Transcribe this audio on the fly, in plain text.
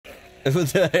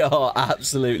They are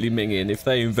absolutely minging. If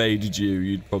they invaded you,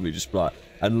 you'd probably just be like,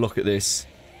 and look at this.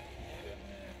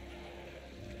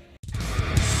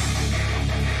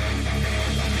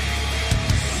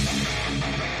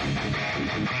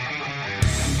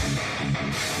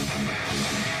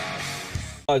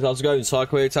 Guys, how's it going?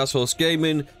 Psycho Task Force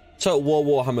Gaming. Total War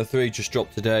Warhammer 3 just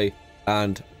dropped today,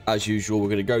 and as usual, we're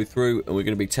going to go through and we're going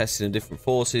to be testing the different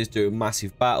forces, doing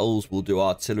massive battles. We'll do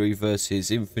artillery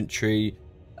versus infantry,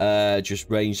 just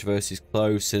ranged versus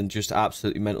close, and just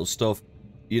absolutely mental stuff.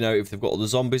 You know, if they've got all the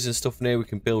zombies and stuff in here, we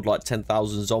can build like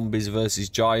 10,000 zombies versus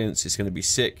giants. It's going to be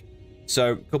sick.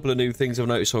 So, a couple of new things I've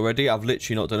noticed already. I've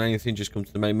literally not done anything, just come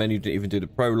to the main menu, didn't even do the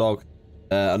prologue.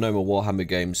 I know my Warhammer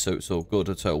games, so it's all good,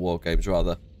 or Total War games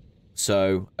rather.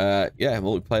 So, yeah,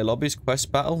 multiplayer lobbies,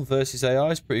 quest battle versus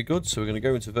AI is pretty good. So we're going to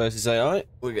go into versus AI.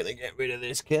 We're going to get rid of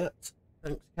this cat.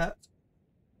 Thanks, cat.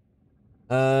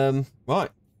 Right.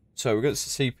 So we've got the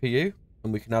CPU,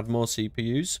 and we can add more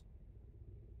CPUs.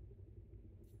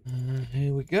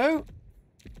 Here we go.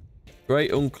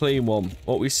 Great Unclean one.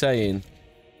 What are we saying?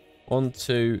 1,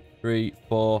 2, 3,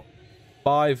 4,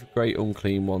 5 Great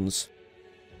Unclean ones.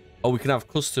 Oh, we can have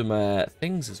custom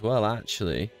things as well,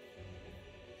 actually.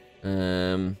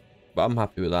 But I'm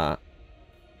happy with that.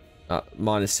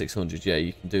 Minus 600, yeah,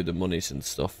 you can do the monies and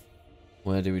stuff.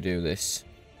 Where do we do this?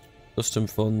 Custom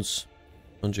funds,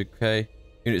 100k.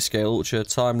 Unit scale ultra,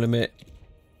 time limit.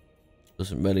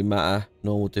 Doesn't really matter.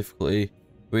 Normal difficulty.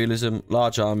 Realism,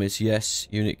 large armies, yes.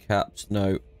 Unit caps,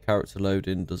 no. Character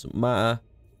loading, doesn't matter.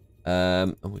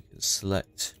 And we can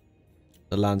select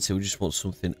the land, so we just want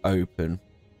something open.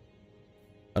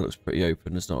 That looks pretty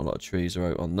open. There's not a lot of trees are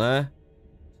out on there.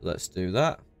 So let's do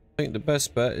that. I think the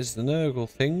best bet is the Nurgle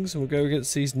things, and we'll go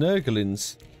against these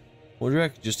Nurglings. What do you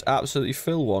reckon? Just absolutely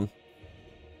fill one.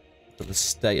 Look at the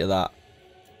state of that.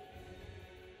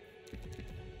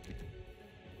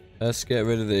 Let's get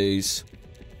rid of these.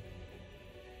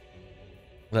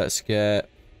 Let's get...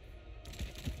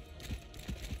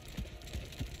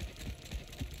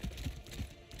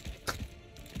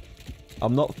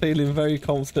 I'm not feeling very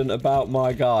confident about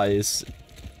my guys.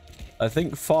 I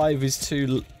think 5 is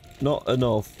not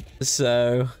enough.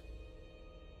 So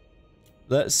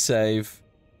let's save.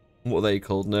 What are they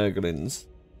called? Nurglings.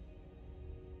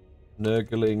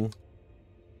 Nurgling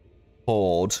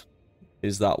Horde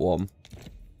is that one.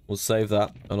 We'll save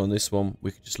that, and on this one we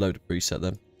can just load a preset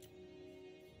then.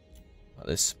 Like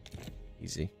this.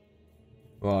 Easy.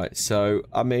 Right, so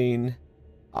I mean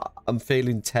I'm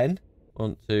feeling 10.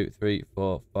 1, 2, 3,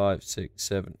 4, 5, 6,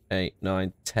 7, 8,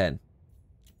 9, 10.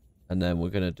 And then we're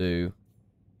going to do...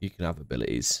 You can have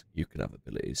abilities. You can have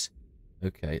abilities.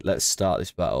 Okay, let's start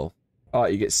this battle.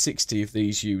 Alright, you get 60 of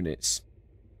these units.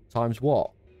 Times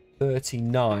what?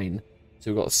 39.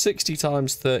 So we've got 60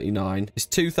 times 39. It's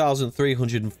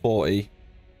 2,340.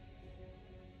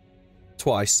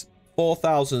 Twice.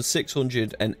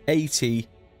 4,680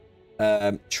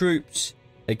 troops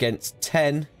against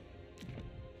 10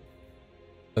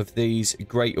 of these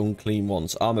Great Unclean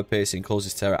ones. Armor piercing,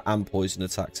 causes terror, and poison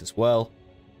attacks as well.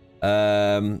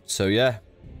 So yeah.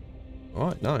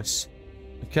 Alright, nice.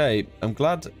 Okay, I'm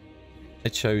glad I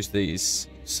chose these.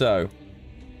 So.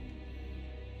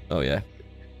 Oh yeah.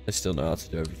 They still know how to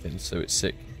do everything, so it's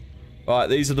sick. Alright,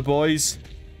 these are the boys.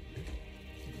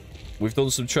 We've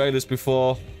done some trailers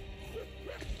before.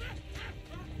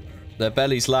 Their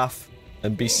bellies laugh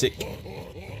and be sick.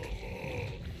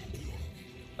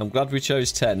 I'm glad we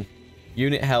chose 10.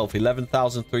 Unit health,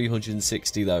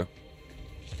 11,360 though.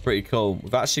 Pretty cool.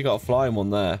 We've actually got a flying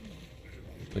one there,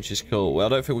 which is cool. Well, I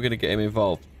don't think we're going to get him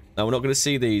involved. Now, we're not going to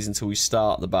see these until we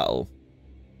start the battle.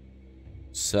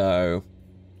 So...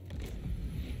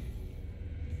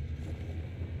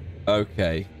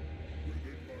 Okay.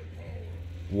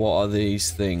 What are these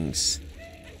things?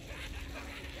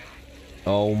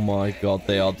 Oh my god,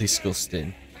 they are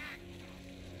disgusting.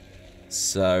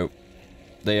 So...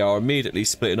 They are immediately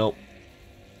splitting up.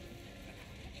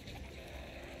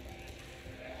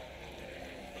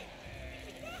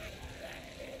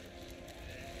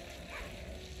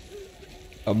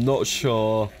 I'm not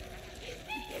sure.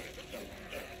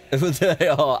 They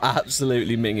are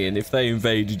absolutely minging. If they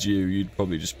invaded you, you'd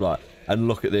probably just be like, and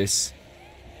look at this.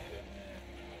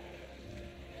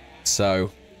 So,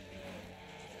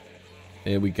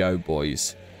 here we go,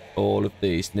 boys. All of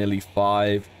these, nearly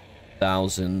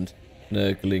 5,000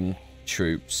 Nurgling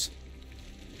troops.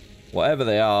 Whatever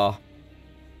they are.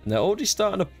 And they're already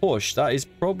starting to push. That is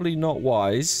probably not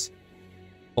wise.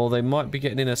 Or they might be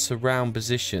getting in a surround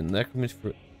position. They're coming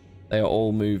for... They are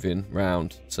all moving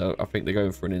round. So I think they're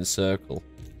going for an in circle.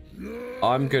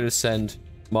 I'm going to send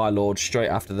my lord straight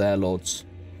after their lords.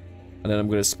 And then I'm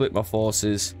going to split my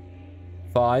forces.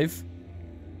 5.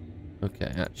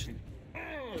 Okay, actually.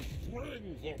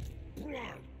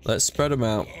 Let's spread them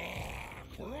out.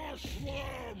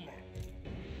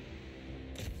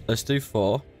 Let's do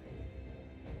 4.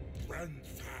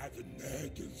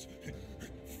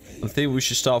 I think we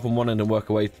should start from one end and work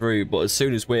our way through, but as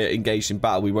soon as we're engaged in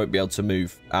battle, we won't be able to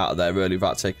move out of there really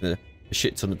without taking a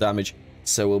shit ton of damage.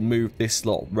 So we'll move this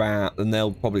lot round, and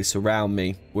they'll probably surround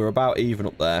me. We're about even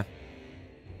up there.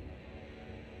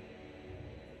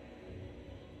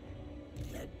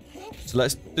 So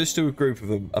let's just do a group of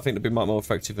them. I think they'll be much more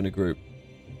effective in a group.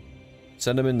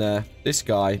 Send them in there. This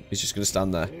guy is just going to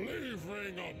stand there.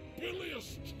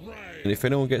 And if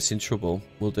anyone gets in trouble,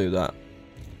 we'll do that.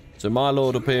 So my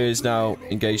lord up here is now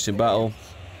engaged in battle.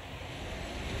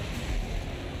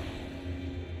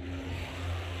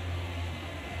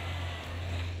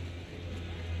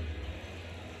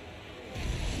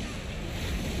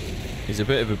 He's a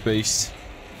bit of a beast.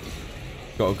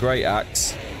 Got a great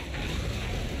axe.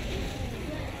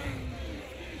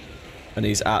 And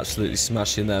he's absolutely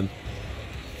smashing them.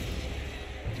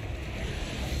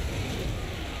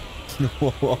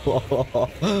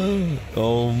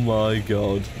 Oh my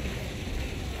god.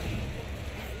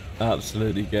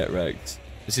 Absolutely get wrecked.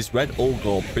 This is Red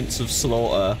Ulgor, Prince of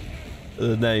Slaughter.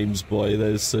 The names, boy,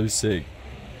 they're so sick.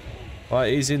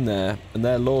 Right, he's in there, and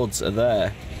their lords are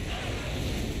there.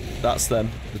 That's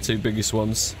them, the 2 biggest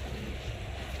ones.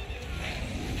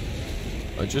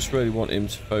 I just really want him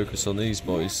to focus on these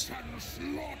boys.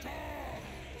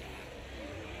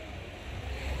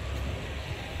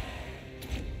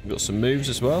 We've got some moves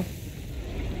as well.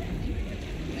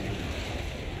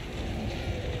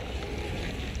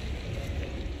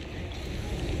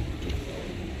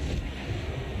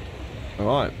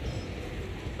 Alright.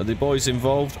 Are the boys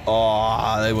involved?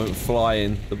 Oh, they went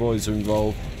flying. The boys are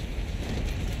involved.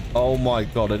 Oh my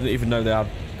god, I didn't even know they had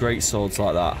great swords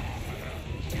like that.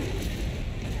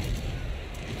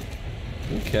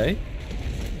 Okay.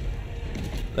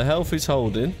 The health is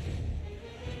holding.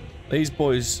 These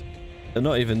boys are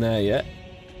not even there yet.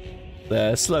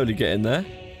 They're slowly getting there.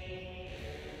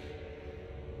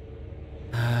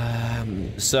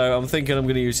 So I'm thinking I'm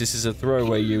going to use this as a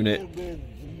throwaway unit.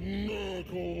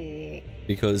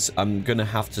 Because I'm going to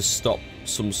have to stop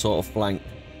some sort of flank.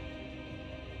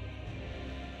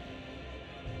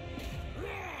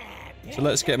 So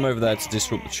let's get him over there to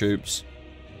disrupt the troops.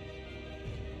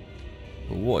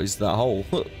 What is that hole?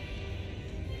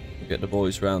 Get the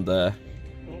boys round there.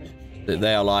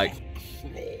 They are like...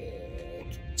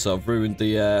 So I've ruined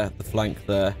the flank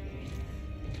there.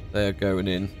 They are going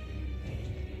in.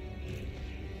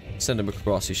 Send them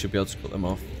across, he should be able to cut them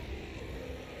off.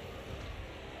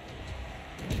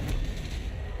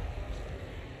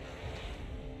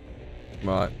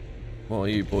 Right, what are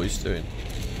you boys doing?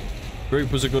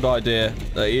 Group was a good idea.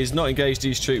 He's not engaged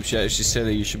these troops yet, which is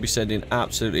silly. You should be sending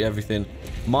absolutely everything.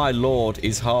 My lord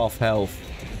is half health.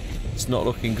 It's not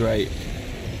looking great.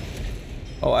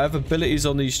 Oh, I have abilities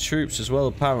on these troops as well,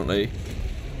 apparently.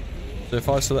 So if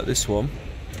I select this one,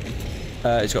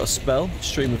 it's got a spell,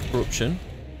 Stream of Corruption.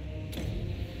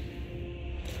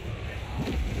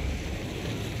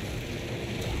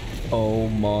 Oh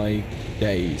my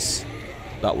days.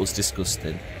 That was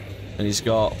disgusting. And he's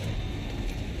got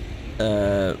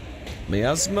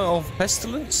Miasma of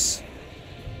Pestilence.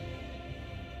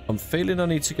 I'm feeling I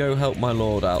need to go help my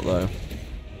lord out though.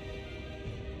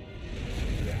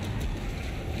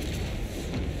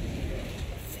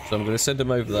 So I'm going to send him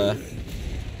over there.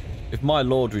 If my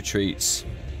lord retreats,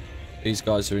 these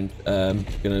guys are going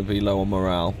to be low on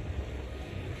morale.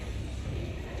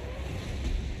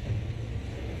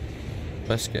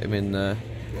 Let's get him in there.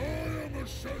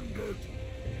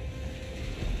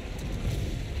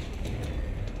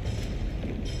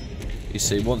 You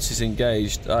see, once he's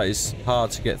engaged, that is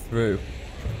hard to get through.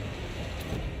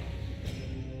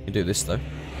 You can do this though.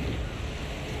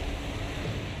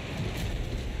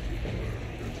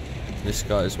 This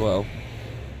guy as well.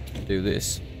 Do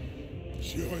this.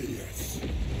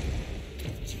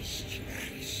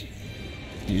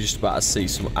 You're just about to see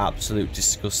some absolute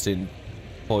disgusting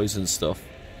poison stuff.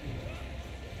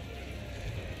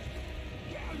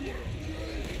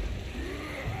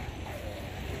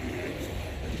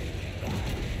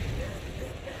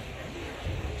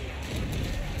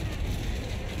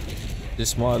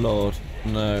 This my lord?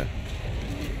 No.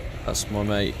 That's my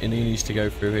mate. And he needs to go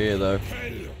through here though.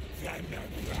 See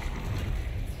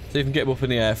if we can get him up in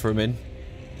the air for a min.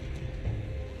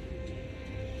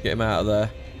 Get him out of there.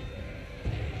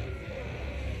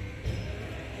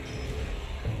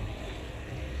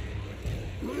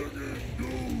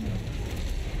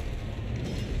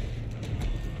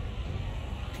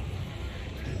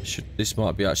 This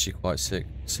might be actually quite sick.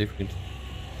 See if we can...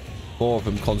 4 of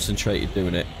them concentrated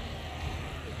doing it.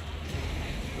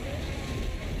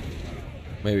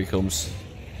 Here he comes.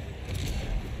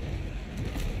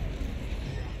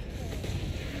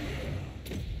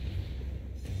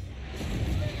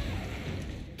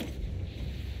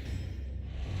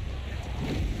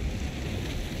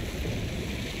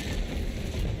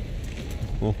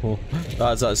 Oh,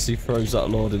 that actually throws that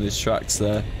lord in his tracks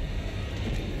there.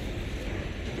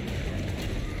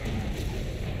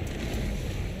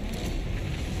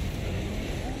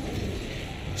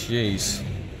 Jeez.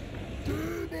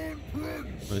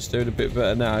 Well, he's doing a bit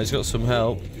better now. He's got some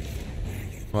help.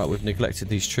 Right, we've neglected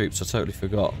these troops. I totally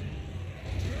forgot.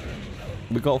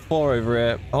 We've got 4 over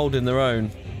here holding their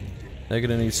own. They're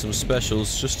going to need some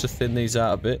specials just to thin these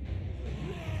out a bit.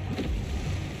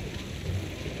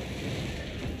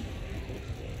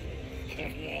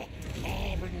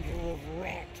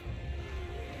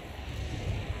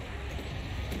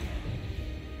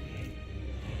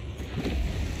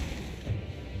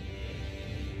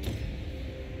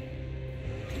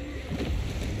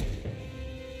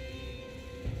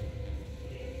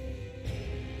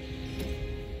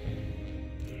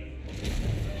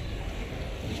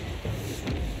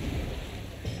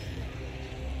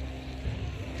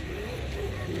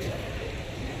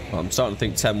 I'm starting to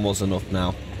think 10 was enough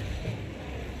now.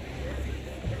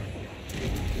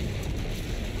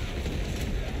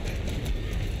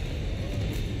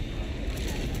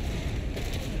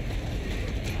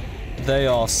 They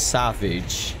are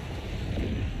savage.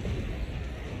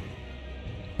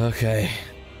 Okay.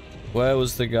 Where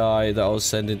was the guy that I was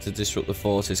sending to disrupt the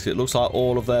forces? 'Cause it looks like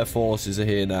all of their forces are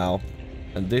here now.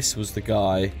 And this was the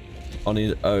guy on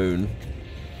his own.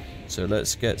 So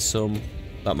let's get some...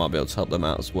 That might be able to help them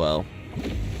out as well.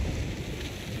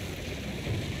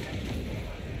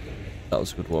 That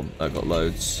was a good one. I got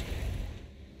loads.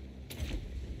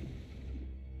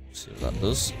 See what that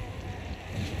does.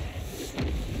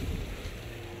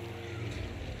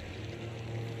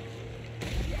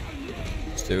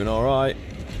 It's doing alright.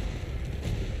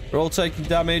 We're all taking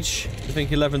damage. I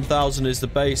think 11,000 is the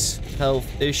base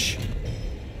health-ish.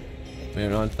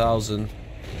 9,000.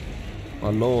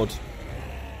 My lord.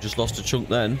 Just lost a chunk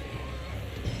then.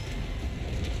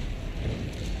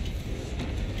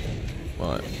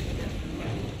 Right.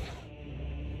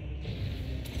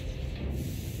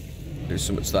 Do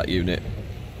something to that unit.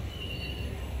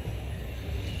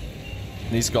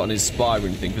 And he's got an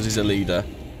inspiring thing because he's a leader.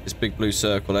 This big blue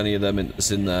circle, any of them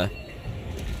that's in there.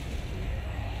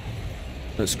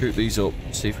 Let's group these up,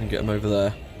 see if we can get them over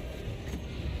there.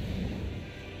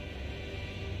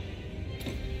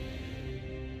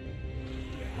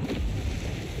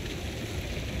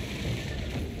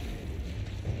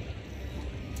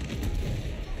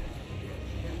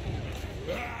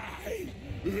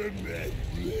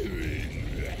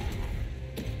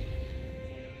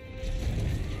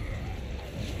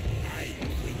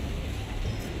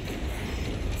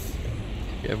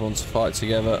 Get everyone to fight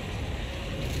together.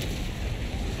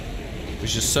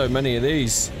 There's just so many of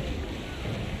these.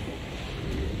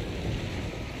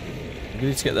 We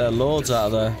need to get their lords out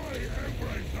of there.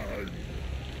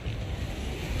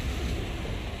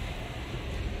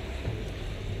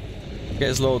 Get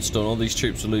his lords done, all these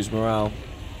troops will lose morale.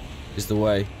 Is the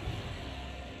way.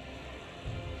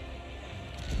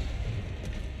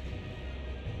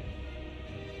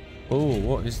 Oh,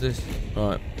 what is this?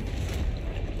 Right.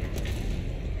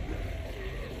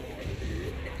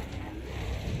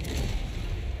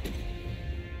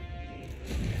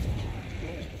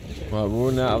 Right, we're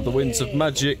running out of the winds of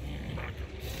magic.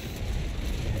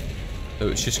 So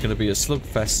it's just going to be a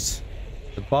slugfest.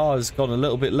 The bar has gone a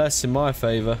little bit less in my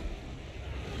favour.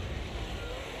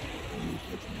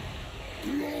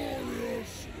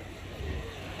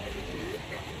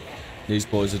 These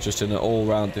boys are just in an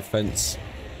all-round defence.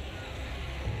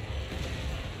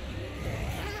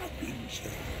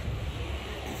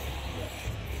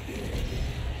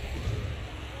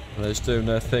 They're just doing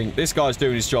their thing. This guy's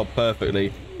doing his job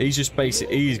perfectly. He's just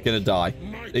basically, he's going to die.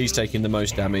 He's taking the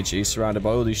most damage. He's surrounded by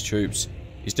all these troops.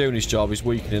 He's doing his job. He's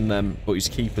weakening them, but he's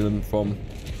keeping them from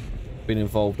being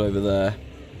involved over there.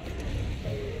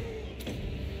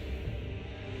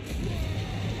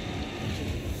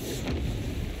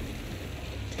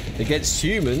 Against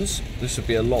humans, this would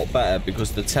be a lot better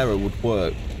because the terror would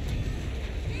work.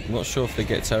 I'm not sure if they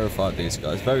get terrified, these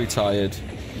guys. Very tired.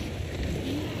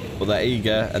 But they're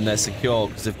eager and they're secure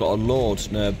because they've got a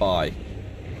lord nearby.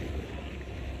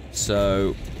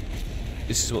 So,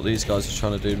 this is what these guys are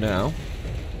trying to do now.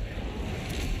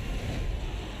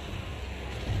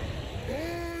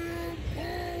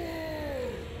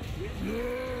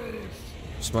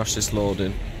 Smash this lord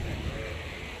in.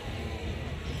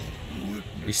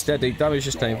 He's steady, damage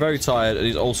sustained, very tired, and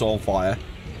he's also on fire.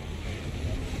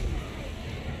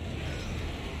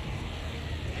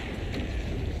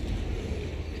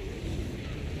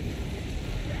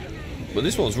 But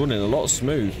this one's running a lot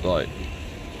smooth, like.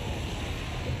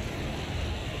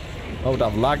 I would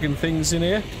have lag and things in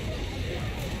here.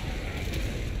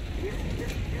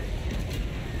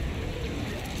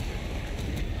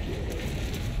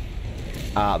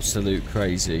 Absolute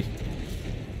crazy.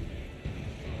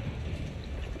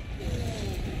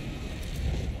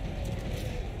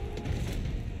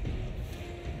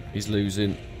 He's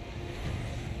losing.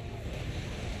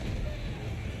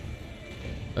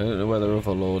 I don't know where the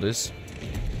other lord is.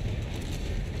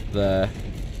 There.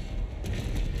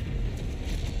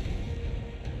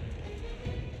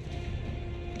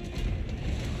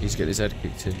 He's getting his head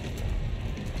kicked in.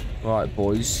 Right,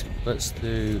 boys. Let's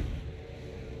do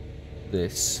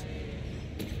this.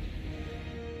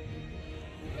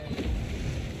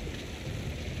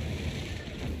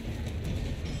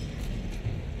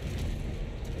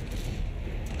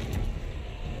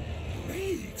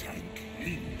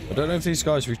 I don't know if these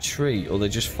guys retreat or they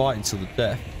just fight until the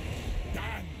death.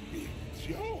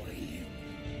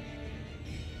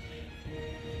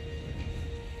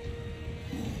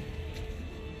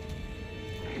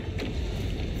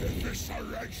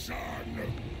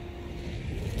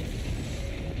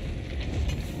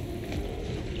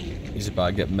 He's about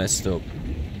to get messed up.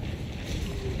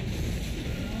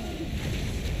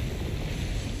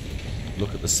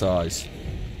 Look at the size.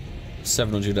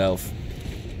 700 health.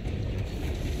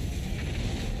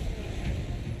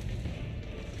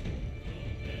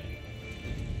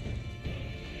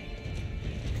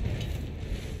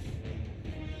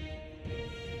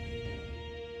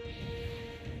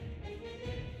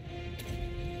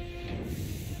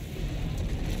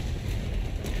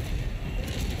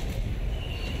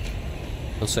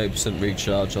 Plus 8%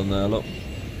 recharge on there, look.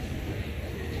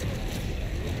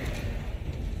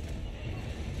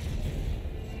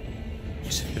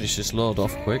 Just finish this lord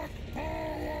off quick.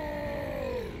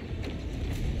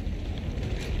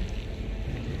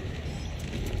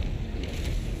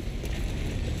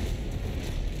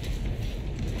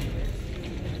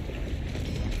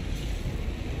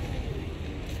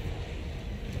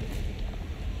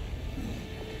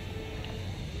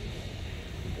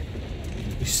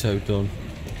 He's so done.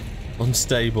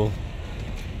 Unstable.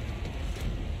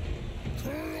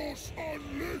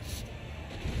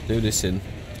 Do this in.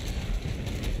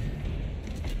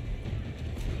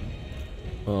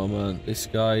 Oh man, this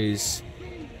guy is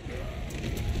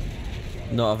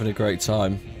not having a great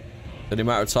time. Any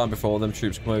matter of time before all them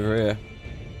troops come over here.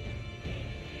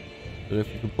 But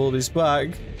if we can pull this back.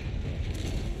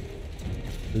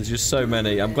 There's just so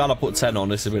many. I'm glad I put 10 on.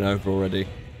 This has been over already.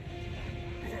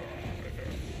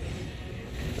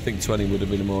 I think 20 would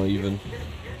have been more even.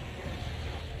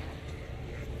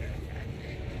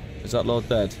 Is that Lord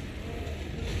dead?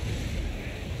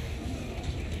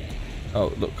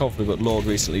 Oh, look, confident, but Lord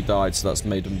recently died, so that's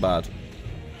made him bad.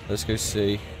 Let's go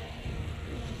see.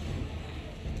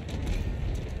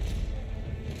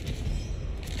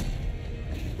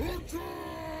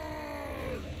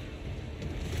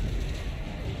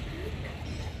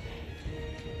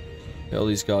 Get all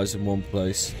these guys in one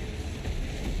place.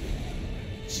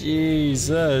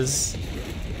 Jesus.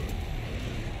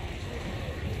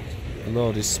 The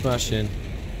Lord is smashing.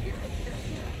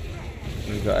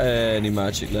 We've got any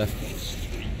magic left.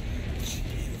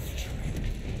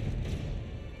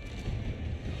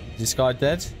 Is this guy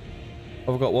dead?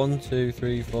 Oh, we've got 1, 2,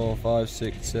 3, 4, 5,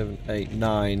 6, 7, 8,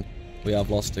 9. We have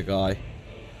lost a guy.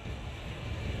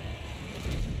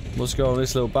 Let's go on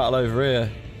this little battle over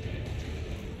here.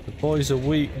 The boys are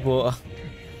weak, but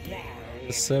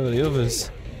there's so many others.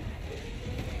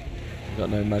 We've got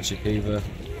no magic either.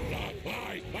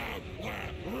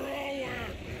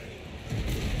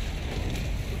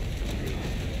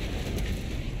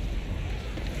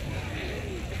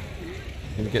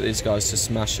 Gonna get these guys to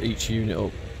smash each unit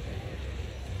up.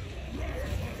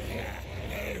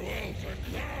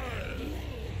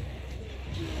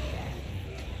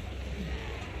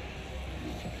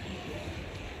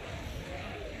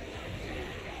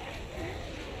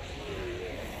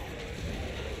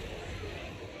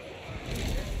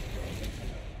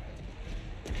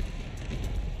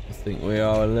 I think we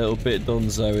are a little bit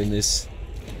donezo in this.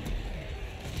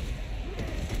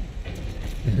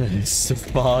 It's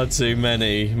far too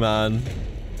many, man.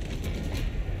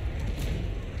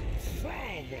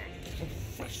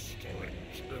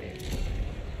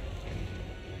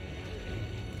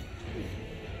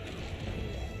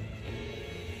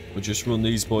 We'll just run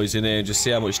these boys in here and just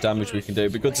see how much damage we can do.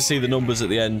 It'd be good to see the numbers at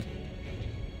the end.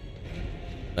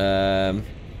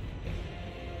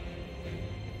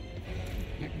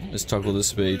 Let's toggle the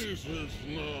speed.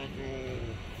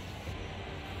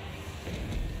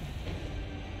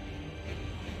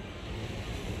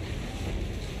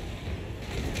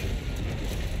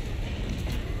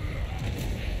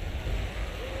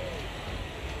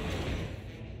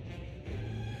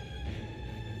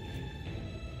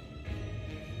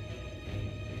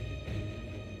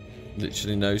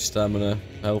 Literally no stamina.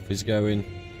 Health is going.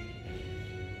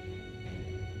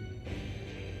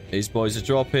 These boys are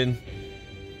dropping.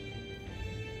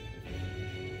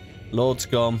 Lord's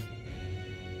gone.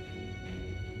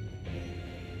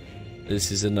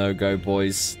 This is a no-go,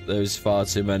 boys. There's far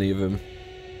too many of them.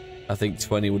 I think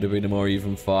 20 would have been a more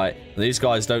even fight. And these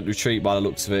guys don't retreat by the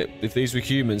looks of it. If these were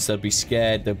humans, they'd be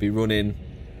scared. They'd be running.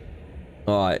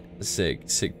 Alright, sick.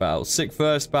 Sick battle. Sick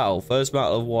first battle. First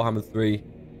battle of Warhammer 3.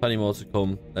 Plenty more to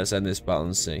come. Let's end this battle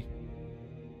and see.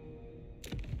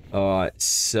 Alright,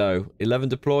 so 11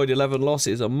 deployed, 11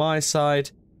 losses on my side.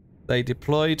 They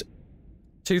deployed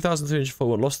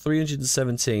 2,341, lost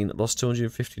 317, lost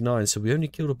 259. So we only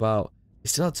killed about... We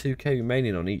still had 2k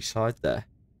remaining on each side there.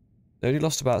 They only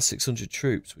lost about 600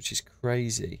 troops, which is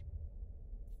crazy.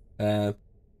 They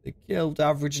killed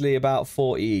averagely about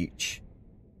 40 each.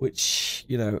 Which,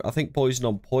 you know, I think poison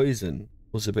on poison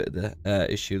was a bit of the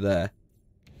issue there.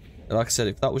 Like I said,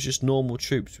 if that was just normal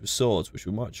troops with swords, which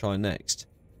we might try next,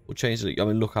 we'll change it. I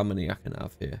mean, look how many I can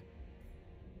have here.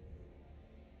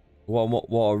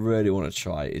 What I really want to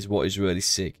try is what is really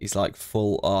sick. Is like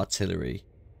full artillery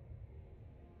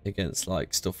against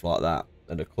like stuff like that,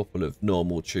 and a couple of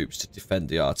normal troops to defend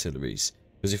the artilleries.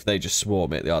 Because if they just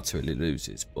swarm it, the artillery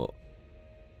loses. But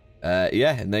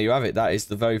yeah, and there you have it. That is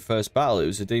the very first battle. It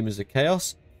was the Demons of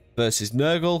Chaos versus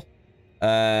Nurgle.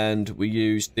 And we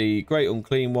used the Great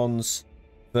Unclean ones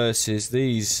versus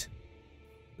these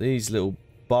little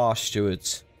bar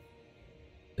stewards.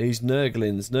 These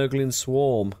Nurglings, Nurgling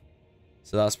Swarm.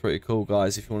 So that's pretty cool,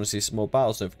 guys. If you want to see some more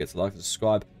battles, don't forget to like and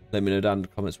subscribe. Let me know down in the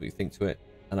comments what you think to it.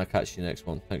 And I'll catch you next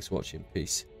one. Thanks for watching.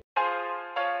 Peace.